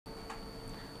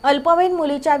अल्पवयीन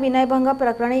मुलीच्या विनयभंग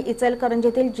प्रकरणी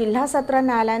इचलकरंजीतील जिल्हा सत्र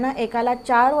न्यायालयानं एकाला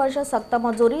 4 वर्ष सक्त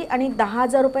मजुरी आणि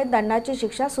 10,000 रुपये दंडाची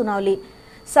शिक्षा सुनावली।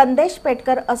 संदेश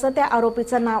पेटकर असं त्या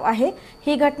आरोपीचं नाव आहे।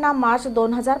 ही घटना मार्च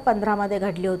 2015 मध्ये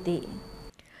घडली होती।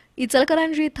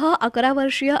 इचलकरंजी इथं 11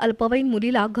 वर्षीय अल्पवयीन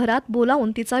मुलीला घरात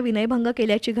बोलावून तिचा विनयभंग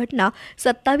केल्याची घटना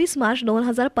 27 मार्च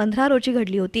 2015 रोजी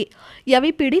घडली होती।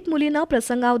 यावेळी पीडित मुलीनं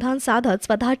प्रसंगावधान साधत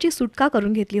स्वतःची सुटका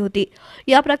करून घेतली होती।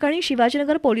 या प्रकरणी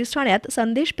शिवाजीनगर पोलीस ठाण्यात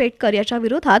संदेश पेटकर याच्या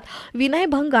विरोधात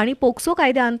विनयभंग आणि पोक्सो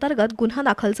कायद्याअंतर्गत गुन्हा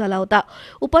दाखल झाला होता।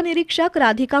 उपनिरीक्षक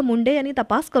राधिका मुंडे यांनी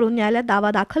तपास करून न्यायालयात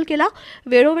दावा दाखल केला।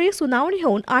 वेळोवेळी सुनावणी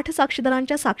होऊन 8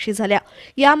 साक्षीदारांच्या साक्षी झाल्या।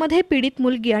 यामध्ये पीडित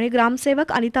मुलगी आणि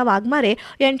ग्रामसेवक अनिता वाघमारे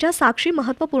यांच्या साक्षी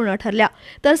महत्त्वपूर्ण ठरल्या,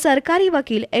 तर सरकारी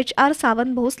वकील HR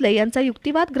सावंत भोसले यांचा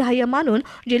युक्तिवाद ग्राह्य मानून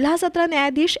जिल्हा सत्र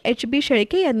न्यायाधीश HB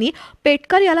शेळके यांनी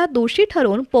पेटकर याला दोषी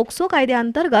ठरवून पोक्सो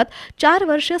कायद्याअंतर्गत 4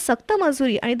 वर्ष सक्त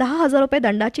मजुरी आणि 10,000 रुपये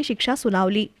दंडाची शिक्षा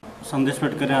सुनावली। संदेश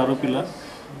पेटकर या आरोपीला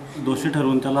दोषी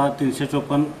ठरवून त्याला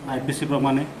 354 IPC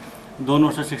प्रमाणे 2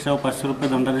 वर्ष शिक्षा व 500 रुपये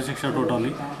दंडाची शिक्षा ठोठावली।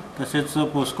 तसेच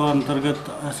पोस्को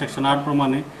अंतर्गत सेक्शन 8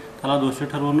 प्रमाणे त्याला दोषी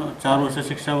ठरवून 4 वर्ष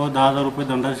शिक्षा व 10,000 रुपये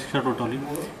दंडाची शिक्षा ठोठावली।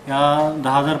 या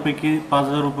 10,000 पैकी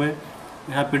 5,000 रुपये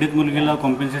ह्या पीडित मुलगीला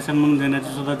कॉम्पेन्सेशन म्हणून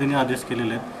देण्याचे सुद्धा त्यांनी आदेश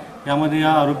केलेले आहेत। यामध्ये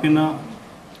या आरोपीनं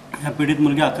ह्या पीडित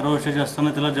मुलगी 11 वर्षाची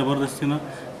असताना तिला जबरदस्तीनं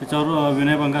तिच्यावर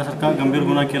विनयभंगासारखा गंभीर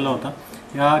गुन्हा केला होता।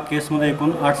 या केसमध्ये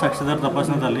एकूण 8 साक्षीदार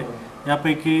तपासण्यात आले।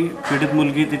 यापैकी पीडित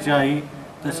मुलगी, तिची आई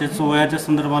तसेच वयाच्या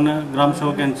संदर्भानं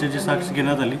ग्रामसेवक यांची जी साक्ष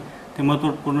घेण्यात आली ती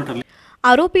महत्त्वपूर्ण ठरली।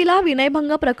 आरोपीला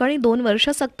विनयभंग प्रकरणी 2 वर्ष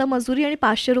सक्त मजुरी आणि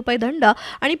 500 रुपये दंड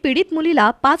आणि पीडित मुलीला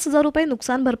 5,000 रुपये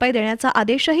नुकसान भरपाई देण्याचा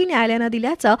आदेशही न्यायालयानं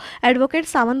दिल्याचं ॲडव्होकेट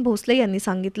सावंत भोसले यांनी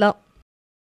सांगितलं।